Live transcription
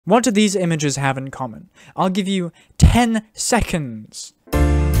What do these images have in common? I'll give you 10 seconds.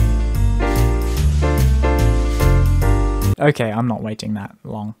 Okay, I'm not waiting that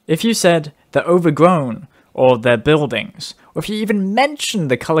long. If you said they're overgrown, or they're buildings, or if you even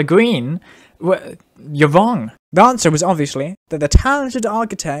mentioned the color green, well, you're wrong. The answer was obviously that the talented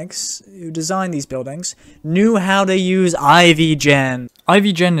architects who designed these buildings knew how to use IvyGen.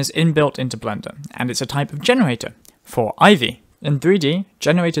 IvyGen is inbuilt into Blender, and it's a type of generator for Ivy. In 3D,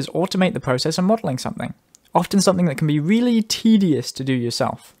 generators automate the process of modeling something, often something that can be really tedious to do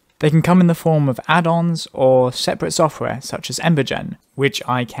yourself. They can come in the form of add-ons or separate software such as Embergen, which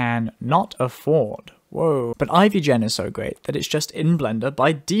I can not afford. Whoa. But IvyGen is so great that it's just in Blender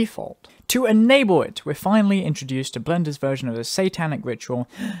by default. To enable it, we're finally introduced to Blender's version of the satanic ritual.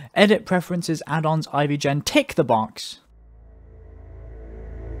 Edit preferences, add-ons, IvyGen, tick the box.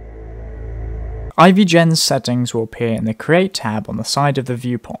 IvyGen's settings will appear in the Create tab on the side of the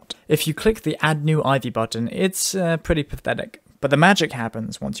viewport. If you click the Add New Ivy button, it's pretty pathetic. But the magic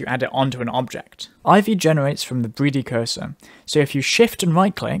happens once you add it onto an object. Ivy generates from the 3D cursor, so if you shift and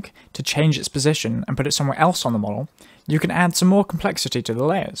right click to change its position and put it somewhere else on the model, you can add some more complexity to the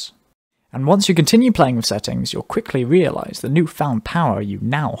layers. And once you continue playing with settings, you'll quickly realise the newfound power you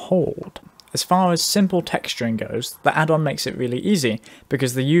now hold. As far as simple texturing goes, the add-on makes it really easy,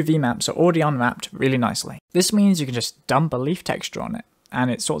 because the UV maps are already unwrapped really nicely. This means you can just dump a leaf texture on it,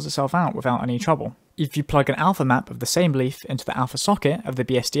 and it sorts itself out without any trouble. If you plug an alpha map of the same leaf into the alpha socket of the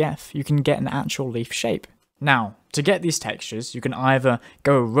BSDF, you can get an actual leaf shape. Now, to get these textures, you can either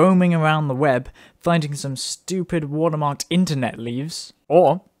go roaming around the web, finding some stupid watermarked internet leaves,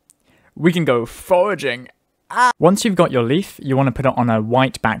 or we can go foraging. Once you've got your leaf, you want to put it on a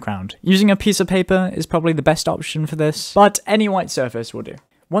white background. Using a piece of paper is probably the best option for this, but any white surface will do.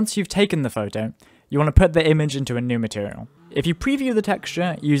 Once you've taken the photo, you want to put the image into a new material. If you preview the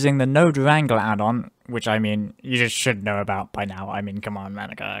texture using the Node Wrangler add-on, which I mean, you just should know about by now, I mean, come on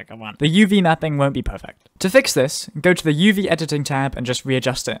man, come on. The UV mapping won't be perfect. To fix this, go to the UV editing tab and just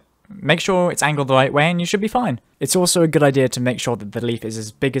readjust it. Make sure it's angled the right way and you should be fine. It's also a good idea to make sure that the leaf is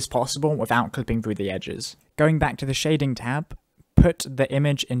as big as possible without clipping through the edges. Going back to the shading tab, put the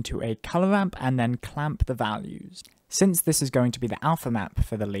image into a color ramp and then clamp the values. Since this is going to be the alpha map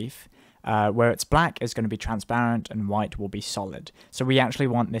for the leaf, where it's black is going to be transparent and white will be solid. So we actually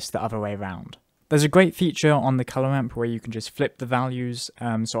want this the other way around. There's a great feature on the color ramp where you can just flip the values,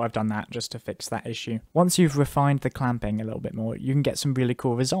 so I've done that just to fix that issue. Once you've refined the clamping a little bit more, you can get some really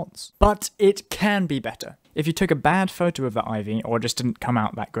cool results. But it can be better. If you took a bad photo of the ivy, or just didn't come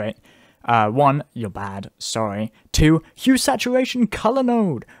out that great, 1, you're bad, sorry. 2, hue saturation color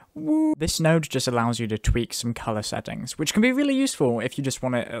node. Woo. This node just allows you to tweak some color settings, which can be really useful if you just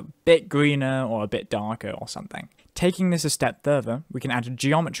want it a bit greener or a bit darker or something. Taking this a step further, we can add a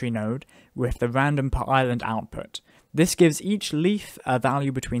geometry node with the random per island output. This gives each leaf a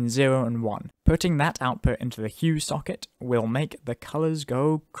value between 0 and 1. Putting that output into the hue socket will make the colors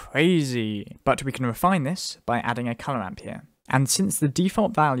go crazy. But we can refine this by adding a color ramp here. And since the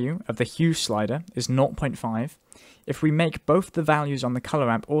default value of the hue slider is 0.5, if we make both the values on the color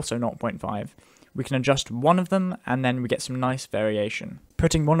ramp also 0.5, we can adjust one of them and then we get some nice variation.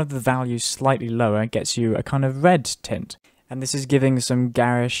 Putting one of the values slightly lower gets you a kind of red tint, and this is giving some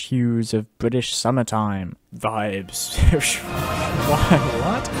garish hues of British summertime vibes.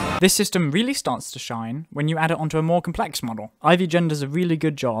 What? This system really starts to shine when you add it onto a more complex model. IvyGen does a really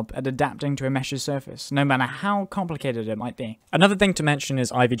good job at adapting to a mesh's surface, no matter how complicated it might be. Another thing to mention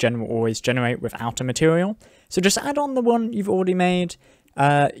is IvyGen will always generate without a material, so just add on the one you've already made.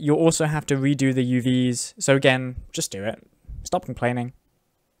 You'll also have to redo the UVs, so again, just do it. Stop complaining.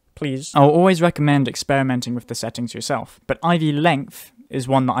 Please. I'll always recommend experimenting with the settings yourself, but Ivy length is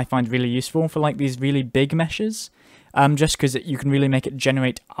one that I find really useful for like these really big meshes, just because you can really make it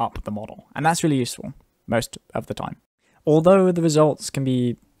generate up the model, and that's really useful most of the time. Although the results can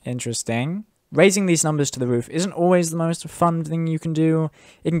be interesting, raising these numbers to the roof isn't always the most fun thing you can do.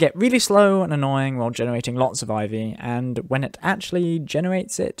 It can get really slow and annoying while generating lots of Ivy, and when it actually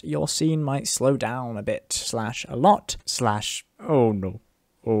generates it, your scene might slow down a bit, / a lot, / oh no.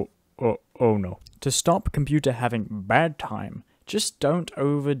 Oh no. To stop computer having bad time, just don't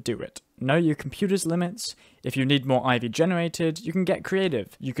overdo it. Know your computer's limits. If you need more Ivy generated, you can get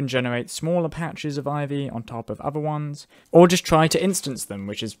creative. You can generate smaller patches of Ivy on top of other ones, or just try to instance them,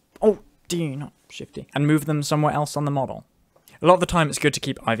 which is, not shifty, and move them somewhere else on the model. A lot of the time it's good to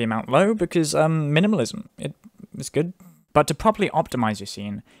keep Ivy amount low because minimalism, it's good. But to properly optimize your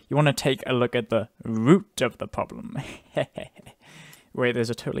scene, you want to take a look at the root of the problem. Wait, there's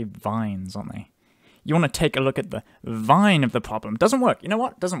totally vines, aren't they? You want to take a look at the vine of the problem. Doesn't work. You know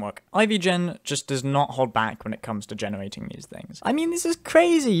what? Doesn't work. IvyGen just does not hold back when it comes to generating these things. I mean, this is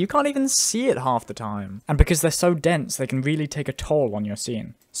crazy. You can't even see it half the time. And because they're so dense, they can really take a toll on your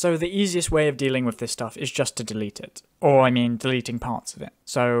scene. So the easiest way of dealing with this stuff is just to delete it. Or, I mean, deleting parts of it.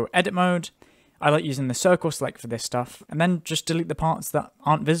 So, edit mode. I like using the circle select for this stuff, and then just delete the parts that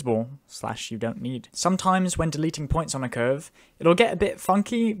aren't visible, / you don't need. Sometimes when deleting points on a curve, it'll get a bit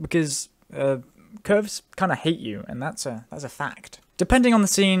funky because curves kind of hate you, and that's a fact. Depending on the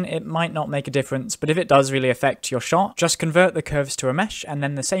scene, it might not make a difference, but if it does really affect your shot, just convert the curves to a mesh, and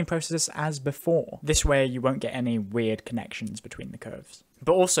then the same process as before. This way you won't get any weird connections between the curves.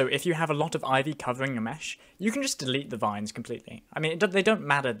 But also, if you have a lot of ivy covering a mesh, you can just delete the vines completely. I mean, they don't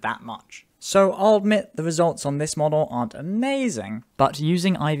matter that much. So I'll admit the results on this model aren't amazing, but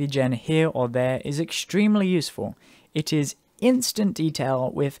using IvyGen here or there is extremely useful. It is instant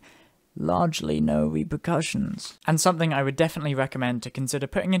detail with largely no repercussions, and something I would definitely recommend to consider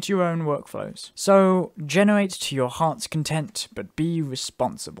putting into your own workflows. So generate to your heart's content, but be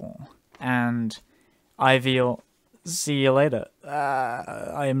responsible. And Ivy'll see you later.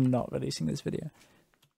 I am not releasing this video.